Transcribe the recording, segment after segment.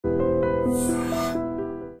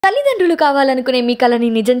తల్లిదండ్రులు కావాలనుకునే మీ కలని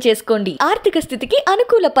నిజం చేసుకోండి. ఆర్థిక స్థితికి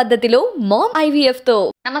అనుకూల పద్ధతిలో మామ్ ఐవీఎఫ్ తో.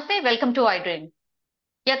 నమస్తే, వెల్కమ్ టు iDream.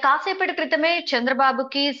 కాసేపటి క్రితమే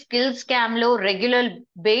చంద్రబాబుకి స్కిల్ స్కామ్ లో రెగ్యులర్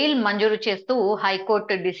బెయిల్ మంజూరు చేస్తూ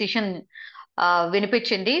హైకోర్టు డిసిషన్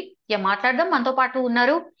వినిపించింది. మాట్లాడదాం. మనతో పాటు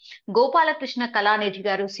ఉన్నారు గోపాల కృష్ణ కళానిధి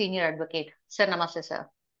గారు, సీనియర్ అడ్వకేట్. సార్ నమస్తే. సార్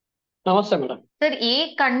నమస్తే మేడం. సార్, ఏ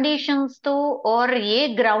కండిషన్స్ తో ఆర్ ఏ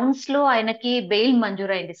గ్రౌండ్స్ లో ఆయనకి బెయిల్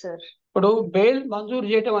మంజూరు అయింది సార్? ఇప్పుడు బెయిల్ మంజూరు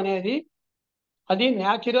చేయటం అనేది అది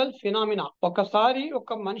న్యాచురల్ ఫినామినా. ఒకసారి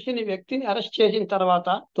ఒక వ్యక్తిని అరెస్ట్ చేసిన తర్వాత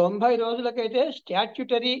 90 రోజులకైతే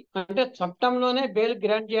స్టాట్యూటరీ అంటే చట్టంలోనే బెయిల్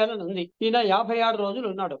గ్రాంట్ చేయాలని ఉంది. ఈయన 56 రోజులు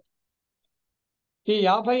ఉన్నాడు. ఈ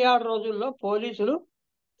 56 రోజుల్లో పోలీసులు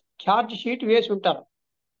ఛార్జ్ షీట్ వేసి ఉంటారు.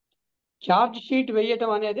 ఛార్జ్ షీట్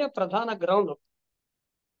వేయటం అనేది ప్రధాన గ్రౌండ్.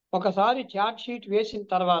 ఒకసారి ఛార్జ్ షీట్ వేసిన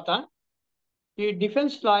తర్వాత ఈ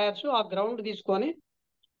డిఫెన్స్ లాయర్స్ ఆ గ్రౌండ్ తీసుకొని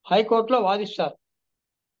హైకోర్టులో వాదిస్తారు.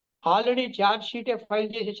 ఆల్రెడీ ఛార్జ్ షీటే ఫైల్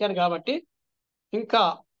చేసేసారు కాబట్టి ఇంకా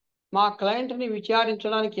మా క్లయింట్ని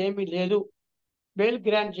విచారించడానికి ఏమీ లేదు, బెయిల్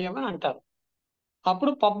గ్రాంట్ చేయమని అంటారు.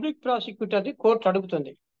 అప్పుడు పబ్లిక్ ప్రాసిక్యూటర్ని కోర్టు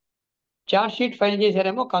అడుగుతుంది, ఛార్జ్ షీట్ ఫైల్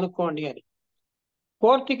చేశారేమో కనుక్కోండి అని.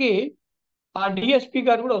 కోర్టుకి ఆ డిఎస్పీ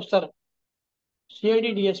గారు కూడా వస్తారు,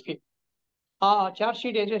 సిఐడి డిఎస్పీ. ఆ ఛార్జ్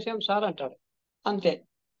షీట్ వేసేసాం సార్ అంటారు. అంతే,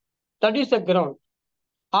 దట్ ఈస్ ద గ్రౌండ్.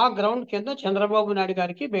 ఆ గ్రౌండ్ కింద చంద్రబాబు నాయుడు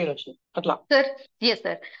గారికి బెయిల్ వచ్చింది. అట్లా సార్. Yes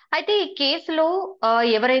sir. అయితే ఈ కేసులో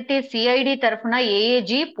ఎవరైతే సిఐడి తరఫున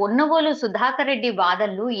ఏఏజీ పొన్నవోలు సుధాకర్ రెడ్డి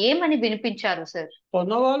వాదనలు ఏమని వినిపించారు సార్?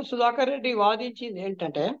 పొన్నవోలు సుధాకర్ రెడ్డి వాదించింది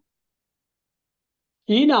ఏంటంటే,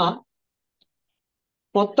 ఈయన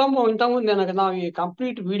మొత్తము ఇంతకుముందు నా ఈ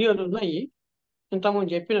కంప్లీట్ వీడియోలు ఉన్నాయి,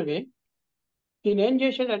 ఇంతకుముందు చెప్పినవి. ఈయన ఏం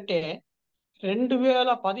చేశాడంటే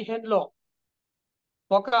 2015లో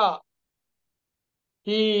ఒక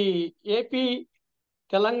ఈ ఏపీ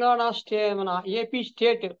తెలంగాణ మన AP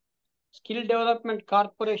state skill development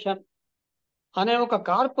corporation అనే ఒక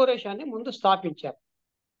కార్పొరేషన్ని ముందు స్థాపించారు.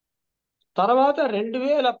 తర్వాత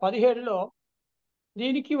 2017లో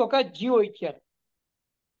దీనికి ఒక జియో ఇచ్చారు.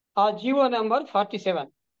 ఆ జియో నెంబర్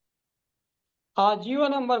 47. ఆ జియో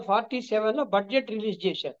నెంబర్ 47లో బడ్జెట్ రిలీజ్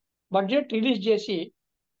చేశారు. బడ్జెట్ రిలీజ్ చేసి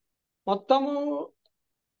మొత్తము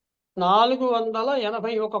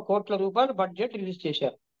 481 కోట్ల రూపాయలు బడ్జెట్ రిలీజ్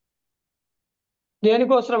చేశారు.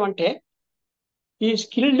 దేనికోసం అంటే ఈ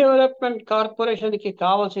స్కిల్ డెవలప్మెంట్ కార్పొరేషన్కి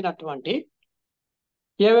కావాల్సినటువంటి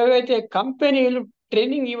ఏవేవైతే కంపెనీలు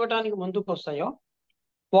ట్రైనింగ్ ఇవ్వడానికి ముందుకు వస్తాయో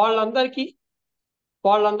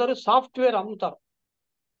వాళ్ళందరూ సాఫ్ట్వేర్ అమ్ముతారు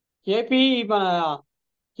మన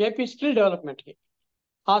ఏపీ స్కిల్ డెవలప్మెంట్కి.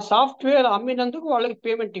 ఆ సాఫ్ట్వేర్ అమ్మినందుకు వాళ్ళకి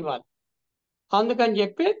పేమెంట్ ఇవ్వాలి. అందుకని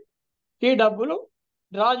చెప్పి ఈ డబ్బులు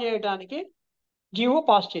డ్రా చేయడానికి జియో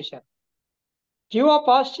పాస్ చేశారు. జియో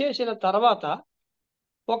పాస్ చేసిన తర్వాత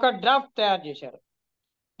ఒక డ్రాఫ్ట్ తయారు చేశారు.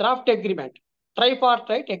 Draft agreement,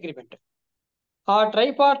 tripartite agreement. ఆ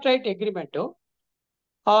ట్రైపార్టైట్ అగ్రిమెంట్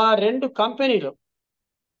ఆ 2 కంపెనీలు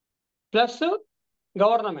ప్లస్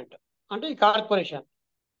గవర్నమెంట్ అంటే ఈ కార్పొరేషన్,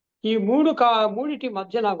 ఈ మూడిటి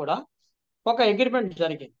మధ్యన కూడా ఒక అగ్రిమెంట్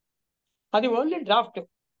జరిగింది. అది ఓన్లీ డ్రాఫ్ట్.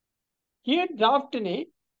 ఈ డ్రాఫ్ట్ని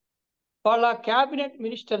వాళ్ళ క్యాబినెట్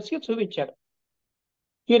మినిస్టర్స్కి చూపించాడు.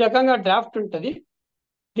 ఈ రకంగా డ్రాఫ్ట్ ఉంటుంది.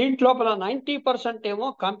 దీంట్లోపల 90% ఏమో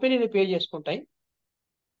కంపెనీలు పే చేసుకుంటాయి,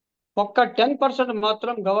 ఒక్క 10%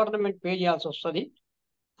 మాత్రం గవర్నమెంట్ పే చేయాల్సి వస్తుంది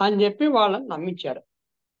అని చెప్పి వాళ్ళని నమ్మించాడు.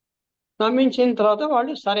 నమ్మించిన తర్వాత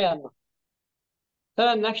వాళ్ళు సరే అన్నారు.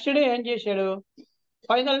 సరే, నెక్స్ట్ డే ఏం చేశాడు,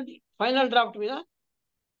 ఫైనల్ డ్రాఫ్ట్ మీద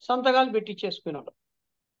సంతకాలు పెట్టించేసుకున్నాడు.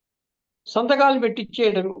 సంతకాలు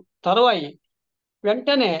పెట్టించేయడం తర్వాత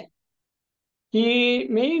వెంటనే ఈ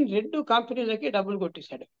మెయిన్ 2 కంపెనీలకి డబ్బులు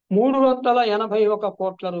కొట్టేశాడు. 381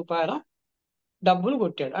 కోట్ల రూపాయల డబ్బులు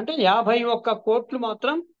కొట్టాడు. అంటే 51 కోట్లు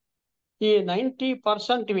మాత్రం ఈ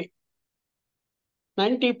 90%వి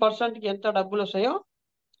 90%కి ఎంత డబ్బులు వస్తాయో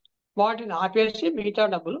వాటిని ఆపేసి మిగతా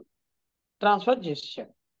డబ్బులు ట్రాన్స్ఫర్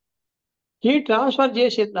చేసేసాడు. ఈ ట్రాన్స్ఫర్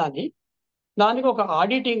చేసిన దానికి ఒక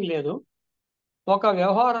ఆడిటింగ్ లేదు, ఒక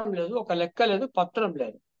వ్యవహారం లేదు, ఒక లెక్క లేదు, పత్రం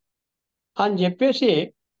లేదు అని చెప్పేసి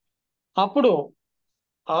అప్పుడు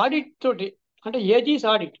ఆడిట్ తోటి, అంటే ఏజీస్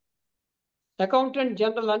ఆడిట్, అకౌంటెంట్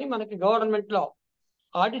జనరల్ అని మనకి గవర్నమెంట్లో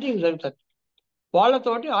ఆడిటింగ్ జరుగుతుంది,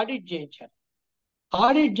 వాళ్ళతోటి ఆడిట్ చేయించారు.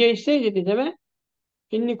 ఆడిట్ చేస్తే ఇది నిజమే,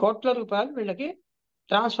 ఇన్ని కోట్ల రూపాయలు వీళ్ళకి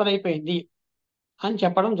ట్రాన్స్ఫర్ అయిపోయింది అని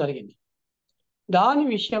చెప్పడం జరిగింది. దాని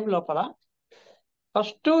విషయం లోపల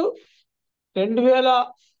ఫస్ట్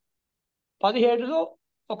 2017లో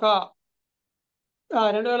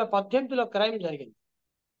 2018లో క్రైమ్ జరిగింది.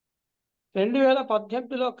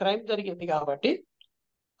 2018లో క్రైమ్ జరిగింది కాబట్టి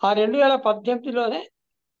ఆ 2018లోనే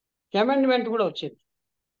అమెండ్మెంట్ కూడా వచ్చింది.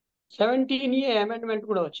 17A అమెండ్మెంట్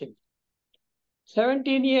కూడా వచ్చింది.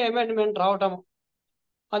 17A అమెండ్మెంట్ రావటం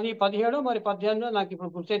అది 17 మరి 18 నాకు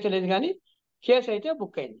ఇప్పుడు గుర్తైతే లేదు, కానీ కేసు అయితే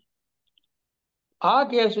బుక్ అయింది. ఆ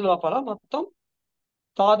కేసు లోపల మొత్తం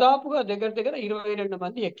దాదాపుగా దగ్గర దగ్గర 22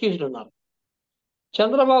 మంది ఎక్యూజ్డ్ ఉన్నారు.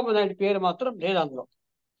 చంద్రబాబు నాయుడు పేరు మాత్రం లేదు అందులో.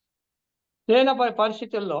 లేని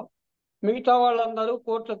పరిస్థితుల్లో మిగతా వాళ్ళందరూ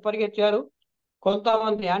కోర్టులకు పరిగెత్తారు.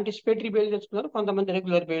 కొంతమంది యాంటిసిపేటరీ బెయిల్ తెచ్చుకున్నారు, కొంతమంది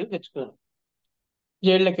రెగ్యులర్ బెయిల్ తెచ్చుకున్నారు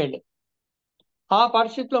జైళ్ళకి వెళ్ళి. ఆ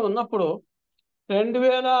పరిస్థితిలో ఉన్నప్పుడు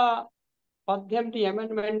 2018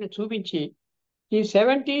 అమెండ్మెంట్ చూపించి ఈ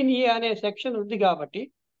 17A అనే సెక్షన్ ఉంది కాబట్టి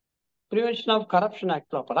ప్రివెన్షన్ ఆఫ్ కరప్షన్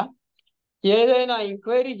యాక్ట్ లోపల ఏదైనా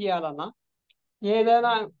ఎంక్వైరీ చేయాలన్నా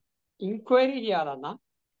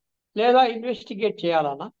లేదా ఇన్వెస్టిగేట్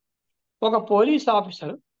చేయాలన్నా ఒక పోలీస్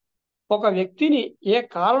ఆఫీసర్ ఒక వ్యక్తిని ఏ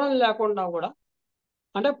కారణం లేకుండా కూడా,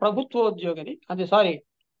 అంటే ప్రభుత్వోద్యోగిని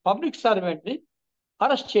పబ్లిక్ సర్వెంట్ని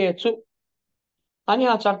అరెస్ట్ చేయొచ్చు అని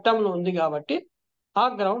ఆ చట్టంలో ఉంది కాబట్టి ఆ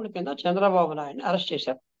గ్రౌండ్ కింద చంద్రబాబు నాయుడిని అరెస్ట్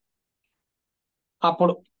చేశారు.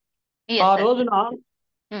 అప్పుడు ఆ రోజున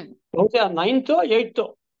 9th 8th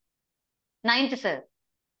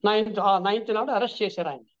 9th నాడు అరెస్ట్ చేశారు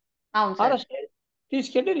ఆయన. అరెస్ట్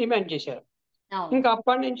తీసుకెళ్లి రిమాండ్ చేశారు. ఇంకా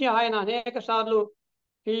అప్పటి నుంచి ఆయన అనేక సార్లు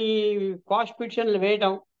ఈ క్వాష్ పిటిషన్లు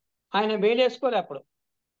వేయడం, ఆయన బెయిల్ వేసుకోలే. అప్పుడు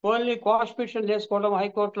ఓన్లీ క్వాష్ పిటిషన్లు వేసుకోవడం,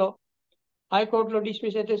 హైకోర్టులో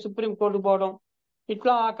డిస్మిస్ అయితే సుప్రీంకోర్టుకు పోవడం,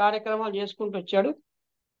 ఇట్లా ఆ కార్యక్రమాలు చేసుకుంటూ వచ్చాడు.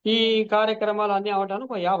 ఈ కార్యక్రమాలు అన్నీ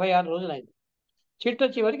అవడానికి 56 రోజులు అయింది.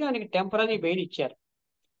 చివరికి ఆయనకి టెంపరీ బెయిల్ ఇచ్చారు.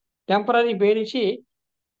 టెంపరీ బెయిల్ ఇచ్చి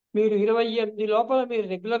మీరు 28 లోపల మీరు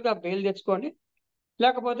రెగ్యులర్గా బెయిల్ తెచ్చుకోండి,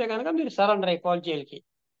 లేకపోతే కనుక మీరు సరెండర్ అయిపోవాలి జైలుకి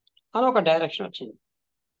అని ఒక డైరెక్షన్ వచ్చింది.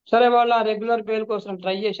 సరే, వాళ్ళు ఆ రెగ్యులర్ బెయిల్ కోసం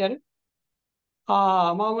ట్రై చేశారు.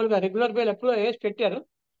 మామూలుగా రెగ్యులర్ బెయిల్ ఎప్పుడో వేసి పెట్టారు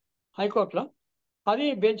హైకోర్టులో, అది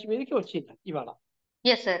బెంచ్ మీదకి వచ్చింది ఇవాళ.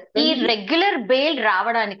 ఈ రెగ్యులర్ బెయిల్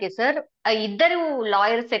రావడానికి సార్ ఇద్దరు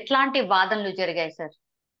లాయర్స్ ఎట్లాంటి వాదనలు జరిగాయి సార్?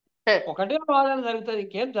 ఒకటే వాదన జరుగుతుంది,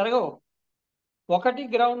 ఇంకేం జరగవు. ఒకటి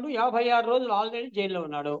గ్రౌండ్ 56 రోజులు ఆల్రెడీ జైల్లో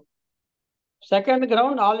ఉన్నాడు. సెకండ్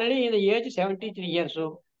గ్రౌండ్ ఆల్రెడీ ఈయన ఏజ్ 73 years,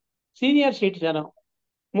 సీనియర్ సిటిజన్.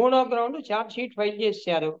 మూడో గ్రౌండ్ ఛార్జ్ షీట్ ఫైల్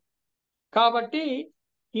చేశారు కాబట్టి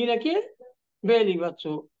ఈయనకి బెయిల్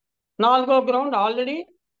ఇవ్వచ్చు. నాలుగో ground already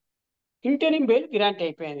interim bail grant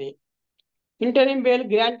అయిపోయింది. ఇంటరిమ్ బెయిల్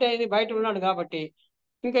గ్రాంట్ అయింది, బయట ఉన్నాడు కాబట్టి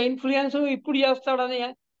ఇంకా ఇన్ఫ్లుయెన్స్ ఇప్పుడు చేస్తాడని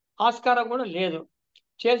ఆస్కారం కూడా లేదు.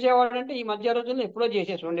 చేసేవాడంటే ఈ మధ్య రోజుల్లో ఎప్పుడో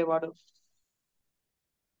చేసేసి ఉండేవాడు.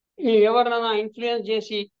 ఎవరినైనా ఇన్ఫ్లుయెన్స్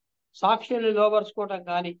చేసి సాక్షుల్ని లోబరుచుకోవడం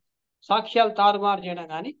కానీ, సాక్ష్యాలు తారుమారు చేయడం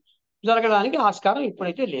కానీ జరగడానికి ఆస్కారం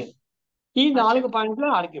ఇప్పుడైతే లేదు. ఈ 4 పాయింట్లు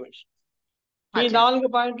ఆర్గ్యుమెంట్స్. ఈ 4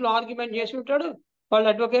 పాయింట్లు ఆర్గ్యుమెంట్ చేసి ఉంటాడు వాళ్ళ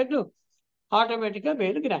అడ్వకేట్లు, ఆటోమేటిక్గా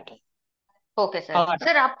బెయిల్ గ్రాంట్ అయ్యింది. ఓకే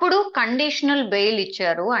సార్, అప్పుడు కండిషనల్ బెయిల్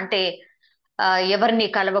ఇచ్చారు, అంటే ఎవరిని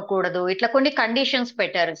కలవకూడదు, ఇట్లా కొన్ని కండిషన్స్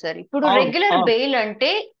పెట్టారు సార్. ఇప్పుడు రెగ్యులర్ బెయిల్ అంటే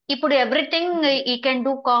ఇప్పుడు ఎవ్రీథింగ్ ఈ కెన్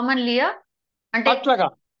డూ కామన్లీయా అంటే అట్లాగా.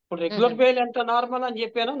 ఇప్పుడు రెగ్యులర్ బెయిల్ ఎంత నార్మల్ అని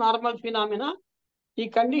చెప్పాను, నార్మల్ ఫినామినా. ఈ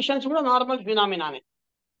కండిషన్స్ కూడా నార్మల్ ఫినామినానే.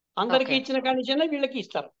 అందరికి ఇచ్చిన కండిషన్ వీళ్ళకి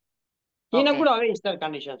ఇస్తారు, ఈయన కూడా అవే ఇస్తారు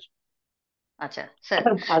కండిషన్స్.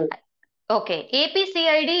 ఓకే,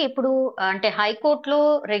 ఏపీసీఐడి ఇప్పుడు అంటే హైకోర్టులో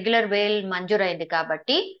రెగ్యులర్ బెయిల్ మంజూరైంది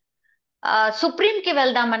కాబట్టి సుప్రీం కి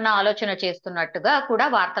వెళ్దామన్న ఆలోచన చేస్తున్నట్టుగా కూడా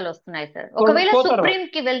వార్తలు వస్తున్నాయి సార్. ఒకవేళ సుప్రీం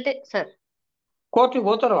కి వెళ్తే సార్ కోర్టుకి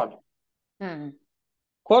పోతారు వాళ్ళు.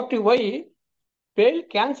 కోర్టుకి పోయి బెయిల్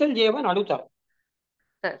క్యాన్సిల్ చేయమని అడుగుతారు.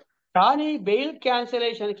 కానీ బెయిల్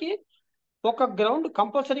క్యాన్సిలేషన్ కి ఒక గ్రౌండ్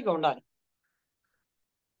కంపల్సరీగా ఉండాలి.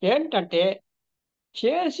 ఏంటంటే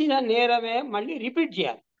చేసిన నేరమే మళ్ళీ రిపీట్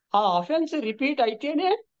చేయాలి. ఆ అఫెన్స్ రిపీట్ అయితేనే,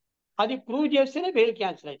 అది ప్రూవ్ చేస్తేనే బెయిల్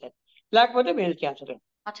క్యాన్సిల్ అవుతుంది, లేకపోతే బెయిల్ క్యాన్సిల్.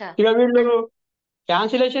 ఇక వీళ్ళు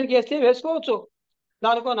క్యాన్సిలేషన్ చేస్తే వేసుకోవచ్చు,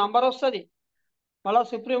 దానికో నంబర్ వస్తుంది, మళ్ళీ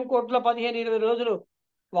సుప్రీంకోర్టులో 15-20 రోజులు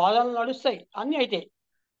వాదనలు నడుస్తాయి, అన్నీ అయితే.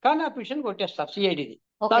 కానీ ఆ పిటిషన్ కొట్టేస్తారు సిఐడిది.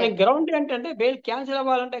 దానికి గ్రౌండ్ ఏంటంటే, బెయిల్ క్యాన్సిల్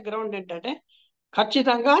అవ్వాలంటే గ్రౌండ్ ఏంటంటే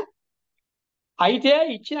ఖచ్చితంగా అయితే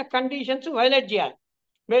ఇచ్చిన కండిషన్స్ వైలేట్ చేయాలి,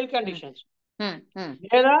 బెయిల్ కండిషన్స్,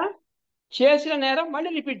 లేదా చేసిన నేరం మళ్ళీ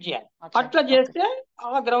రిపీట్ చేయాలి. అట్లా చేస్తే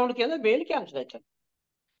ఆ గ్రౌండ్ కింద బెయిల్ క్యాన్సిల్ అవుతుంది.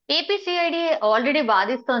 ఏపీసీఐడి ఆల్రెడీ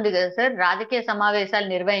బాధిస్తోంది కదా సార్, రాజకీయ సమావేశాలు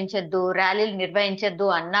నిర్వహించొద్దు, ర్యాలీలు నిర్వహించొద్దు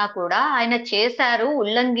అన్నా కూడా ఆయన చేశారు,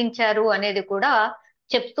 ఉల్లంఘించారు అనేది కూడా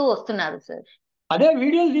చెప్తూ వస్తున్నారు సార్. అదే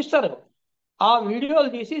వీడియోలు తీస్తారు, ఆ వీడియోలు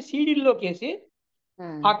తీసి సీడీల్లోకి వేసి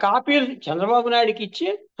ఆ కాపీలు చంద్రబాబు నాయుడికి ఇచ్చి,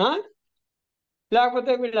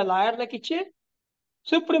 లేకపోతే వీళ్ళ లాయర్లకు ఇచ్చి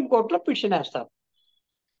సుప్రీంకోర్టులో పిటిషన్ వేస్తారు,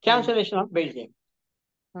 క్యాన్సిలేషన్ ఆఫ్ బెయిల్ చేయండి.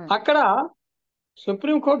 అక్కడ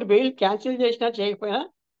సుప్రీంకోర్టు బెయిల్ క్యాన్సిల్ చేసినా చేయకపోయినా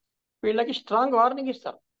వీళ్ళకి స్ట్రాంగ్ వార్నింగ్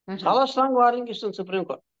ఇస్తారు, చాలా స్ట్రాంగ్ వార్నింగ్ ఇస్తుంది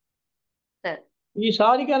సుప్రీంకోర్టు. సార్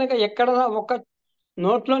ఈసారి కనుక ఎక్కడన్నా ఒక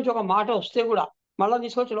నోట్లోంచి ఒక మాట వస్తే కూడా మళ్ళీ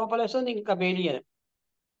తీసుకొచ్చి లోపలేస్తుంది, ఇంకా బెయిల్ ఇయ్యరు.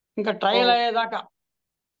 ఇంకా ఓ ట్రయల్ అయ్యేదాకా,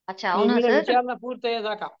 అచ్చా నీ అవునా మీద సార్? విచారణ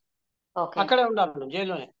పూర్తయ్యేదాకా ఓకే. అక్కడే ఉండాలి నువ్వు,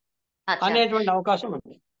 జైల్లోనే అచ్చా. అనేటువంటి అవకాశం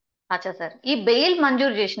ఉంది. అచ్చా సార్, ఈ బెయిల్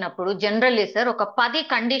మంజూరు చేసినప్పుడు జనరల్లీ సార్ ఒక 10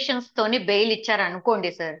 కండిషన్స్ తోని బెయిల్ ఇచ్చారు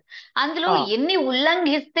అనుకోండి సార్, అందులో ఆ, ఎన్ని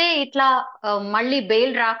ఉల్లంఘిస్తే ఇట్లా మళ్ళీ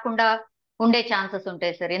బెయిల్ రాకుండా ఉండే ఛాన్సెస్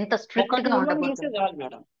ఉంటాయి సార్? ఎంత స్ట్రిక్ట్ ఒక్కటి గా ఉల్లంఘించే ఉండబోతుంది? చాలు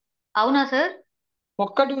మేడం, అవునా సార్?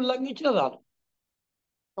 ఒక్కటి ఉల్లంఘించిన చాలు.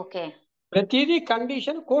 ఓకే. ప్రతిదీ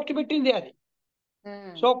కండిషన్ కోర్టు పెట్టింది అది.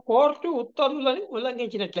 ఉమ్, సో కోర్టు ఉత్తర్వులని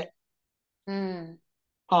ఉల్లంఘించినట్లే. ఉమ్,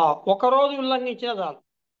 ఆ, ఒక రోజు ఉల్లంఘించిన చాలు,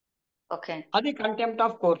 ఓకే. అది కంటెంప్ట్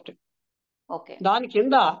ఆఫ్ కోర్టు. ఓకే. దాని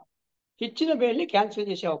కింద ఇచ్చిన బెయిల్ని క్యాన్సిల్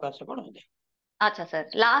చేసే అవకాశం కూడా ఉంది. అచ్చా సార్,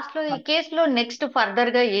 లాస్ట్ లో ఈ కేసులో నెక్స్ట్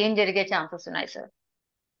ఫర్దర్ గా ఏం జరిగే ఛాన్సెస్ ఉన్నాయి సార్?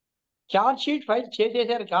 ఛార్జ్ షీట్ ఫైల్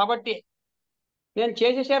చేసేసారు కాబట్టి, నేను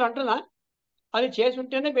చేసేసారు అంటున్నా, అది చేసి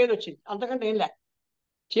ఉంటేనే బెయిల్ వచ్చింది, అంతకంటే ఏం లే.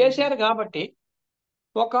 చేశారు కాబట్టి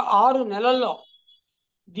ఒక 6 నెలల్లో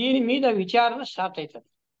దీని మీద విచారణ స్టార్ట్ అవుతుంది.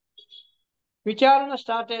 విచారణ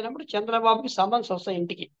స్టార్ట్ అయినప్పుడు చంద్రబాబుకి సమన్స్ వస్తాయి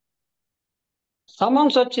ఇంటికి.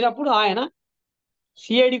 సమన్స్ వచ్చినప్పుడు ఆయన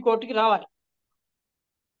సిఐడి కోర్టుకి రావాలి.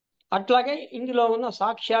 అట్లాగే ఇందులో ఉన్న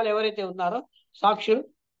సాక్ష్యాలు ఎవరైతే ఉన్నారో సాక్షులు,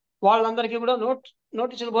 వాళ్ళందరికీ కూడా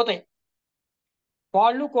నోటీసులు పోతాయి.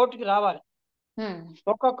 వాళ్ళు కోర్టుకి రావాలి. ఉమ్,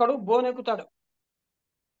 ఒక్కొక్కడు బోనెక్కుతాడు.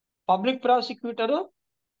 పబ్లిక్ ప్రాసిక్యూటరు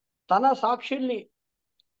తన సాక్షుల్ని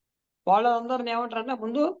వాళ్ళందరిని ఏమంటారంటే,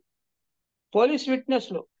 ముందు పోలీస్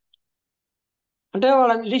విట్నెస్లు అంటే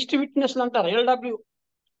వాళ్ళని లిస్ట్ విట్నెస్లు అంటారు, ఎల్డబ్ల్యూ.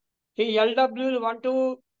 ఈ ఎల్డబ్ల్యూలు 1 to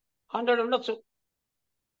 100 ఉండొచ్చు,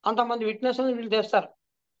 అంతమంది విట్నెస్లను వీళ్ళు తెస్తారు.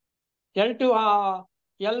 L2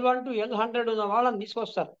 L1 to L100 ఉన్న వాళ్ళని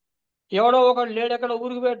తీసుకొస్తారు. ఎవడో ఒకడు లేడు, ఎక్కడ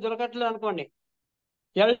ఊరికి పోయి దొరకట్లేదు అనుకోండి,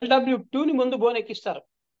 LW2ని ముందు బోనెక్కిస్తారు,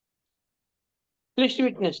 లిస్ట్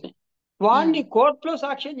విట్నెస్ ని. ఉమ్, వాడిని కోర్టులో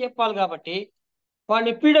సాక్ష్యం చెప్పాలి కాబట్టి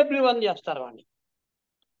వాడిని PW1 చేస్తారు.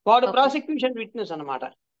 వాడు ఓకే. ప్రాసిక్యూషన్ విట్నెస్ అన్నమాట.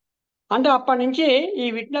 అంటే అప్పటి నుంచి ఈ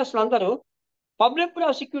విట్నెస్లు అందరూ పబ్లిక్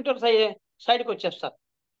ప్రాసిక్యూటర్ సైడ్కి వచ్చేస్తారు.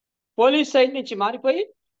 పోలీస్ సైడ్ నుంచి మారిపోయి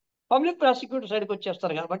పబ్లిక్ ప్రాసిక్యూటర్ సైడ్కి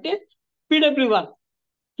వచ్చేస్తారు కాబట్టి PW1.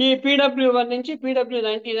 ఈ PW1 నుంచి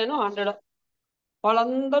PW19 100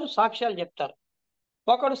 వాళ్ళందరూ సాక్ష్యాలు చెప్తారు.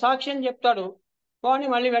 ఒకడు సాక్ష్యం చెప్తాడు, వాడిని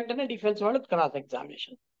మళ్ళీ వెంటనే డిఫెన్స్ వాళ్ళు క్రాస్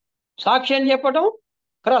ఎగ్జామినేషన్. సాక్ష్యం చెప్పడం,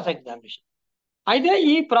 క్రాస్ ఎగ్జామినేషన్. అయితే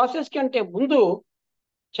ఈ ప్రాసెస్ కంటే ముందు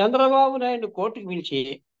చంద్రబాబు నాయుడు కోర్టుకు పిలిచి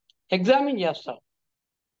ఎగ్జామిన్ చేస్తారు.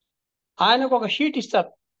 ఆయనకు ఒక షీట్ ఇస్తారు.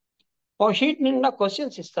 ఒక షీట్ నిండా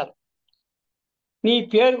క్వశ్చన్స్ ఇస్తారు. నీ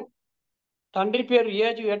పేరు, తండ్రి పేరు,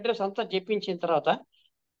 ఏజ్, అడ్రస్ అంతా చెప్పించిన తర్వాత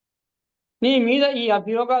నీ మీద ఈ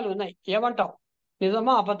అభియోగాలు ఉన్నాయి, ఏమంటావు,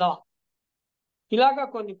 నిజమా అబద్ధమా? ఇలాగా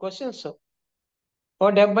కొన్ని క్వశ్చన్స్, ఓ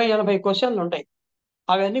 70-80 క్వశ్చన్లు ఉంటాయి.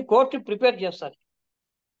 అవన్నీ కోర్టు ప్రిపేర్ చేస్తారు.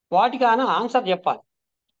 వాటికి ఆయన ఆన్సర్ చెప్పాలి.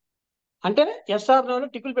 అంటే ఎస్ఆర్నోలో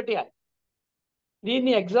టిక్కులు పెట్టేయాలి.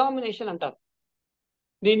 దీన్ని ఎగ్జామినేషన్ అంటారు.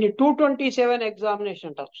 దీన్ని 227 ఎగ్జామినేషన్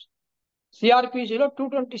అంటారు. సిఆర్పిసిలో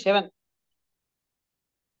 227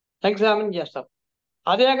 ఎగ్జామిన్ చేస్తారు.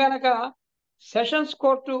 అదే గనక సెషన్స్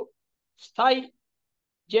కోర్టు స్థాయి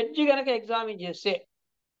జడ్జి గనక ఎగ్జామిన్ చేస్తే,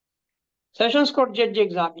 సెషన్స్ కోర్టు జడ్జి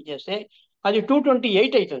ఎగ్జామిన్ చేస్తే అది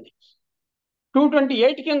 228 అవుతుంది.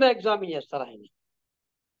 228 కింద ఎగ్జామిన్ చేస్తారు ఆయన్ని.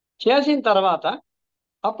 చేసిన తర్వాత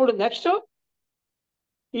అప్పుడు నెక్స్ట్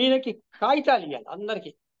ఈయనకి కాగితాలు ఇవ్వాలి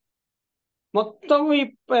అందరికీ. మొత్తం ఈ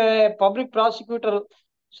పబ్లిక్ ప్రాసిక్యూటర్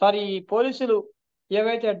ఈ పోలీసులు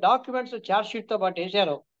ఏవైతే డాక్యుమెంట్స్ ఛార్జ్ షీట్తో పాటు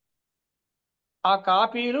వేశారో ఆ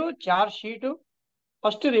కాపీలు, charge sheet,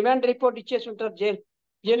 first remand report ఇచ్చేసి ఉంటారు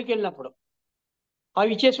జైలుకి వెళ్ళినప్పుడు,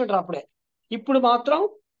 అవి ఇచ్చేసి ఉంటారు అప్పుడే. ఇప్పుడు మాత్రం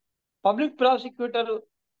పబ్లిక్ ప్రాసిక్యూటర్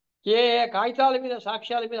ఏ ఏ కాగితాల మీద,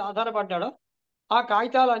 సాక్ష్యాల మీద ఆధారపడ్డాడో ఆ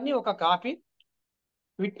కాగితాలన్నీ ఒక కాపీ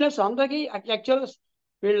విట్నెస్ అందరికీ, యాక్చువల్గా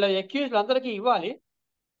వీళ్ళ అక్యూజ్లు అందరికీ ఇవ్వాలి.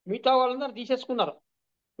 మిగతా వాళ్ళందరూ తీసేసుకున్నారు.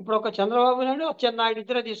 ఇప్పుడు ఒక చంద్రబాబు నాయుడు, అచ్చెన్నాయుడు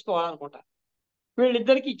ఇద్దరే తీసుకోవాలనుకుంటా.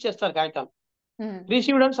 వీళ్ళిద్దరికి ఇచ్చేస్తారు కాగితాలు. ఉమ్,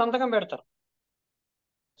 రిసీవ్డ్ అని సంతకం పెడతారు.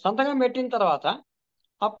 సంతకం పెట్టిన తర్వాత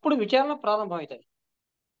అప్పుడు విచారణ ప్రారంభమవుతుంది.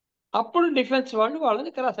 అప్పుడు డిఫెన్స్ వాళ్ళు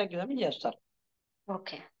వాళ్ళని క్రాస్ ఎగ్జామిన్ చేస్తారు.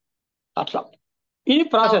 ఓకే. అట్లా ఇది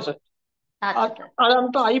ప్రాసెస్. అచ్చా సార్.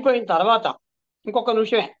 అదంతా అయిపోయిన తర్వాత ఇంకొక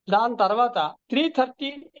నిమిషమే, దాని తర్వాత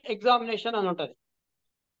 313 ఎగ్జామినేషన్ అని ఉంటుంది.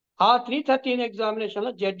 ఆ 313 ఎగ్జామినేషన్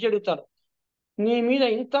లో జడ్జి అడుగుతాడు, నీ మీద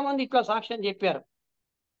ఇంతమంది ఇట్లా సాక్ష్యం చెప్పారు,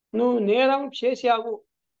 నువ్వు నేరం చేశావు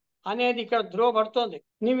అనేది ఇక్కడ ధ్రువపడుతోంది,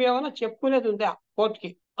 నువ్వేమైనా చెప్పుకునేది ఉందా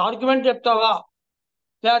కోర్టుకి? ఆర్గ్యుమెంట్ చెప్తావా,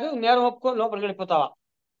 లేదు నేరం ఒప్పుకొని లోపలికి వెళ్ళిపోతావా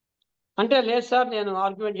అంటే, లేదు సార్ నేను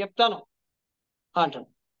ఆర్గ్యుమెంట్ చెప్తాను అంటాను.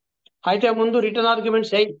 అయితే ముందు రిటర్న్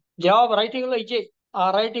ఆర్గ్యుమెంట్స్ అయ్యి జవాబు రైటింగ్ లో ఇచ్చేయి, ఆ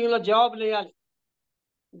రైటింగ్ లో జవాబులు వేయాలి.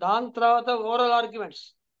 దాని తర్వాత ఓరల్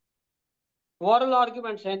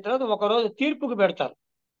ఆర్గ్యుమెంట్స్ అయిన తర్వాత ఒకరోజు తీర్పుకు పెడతారు,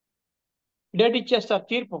 డేట్ ఇచ్చేస్తారు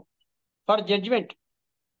తీర్పు ఫర్ జడ్జిమెంట్.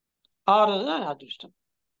 ఆ రోజు ఆయన అదృష్టం,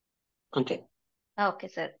 అంతే. Okay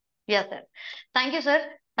sir, yeah sir, thank you sir,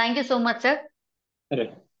 thank you so much sir. సరే,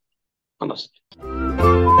 నమస్తే.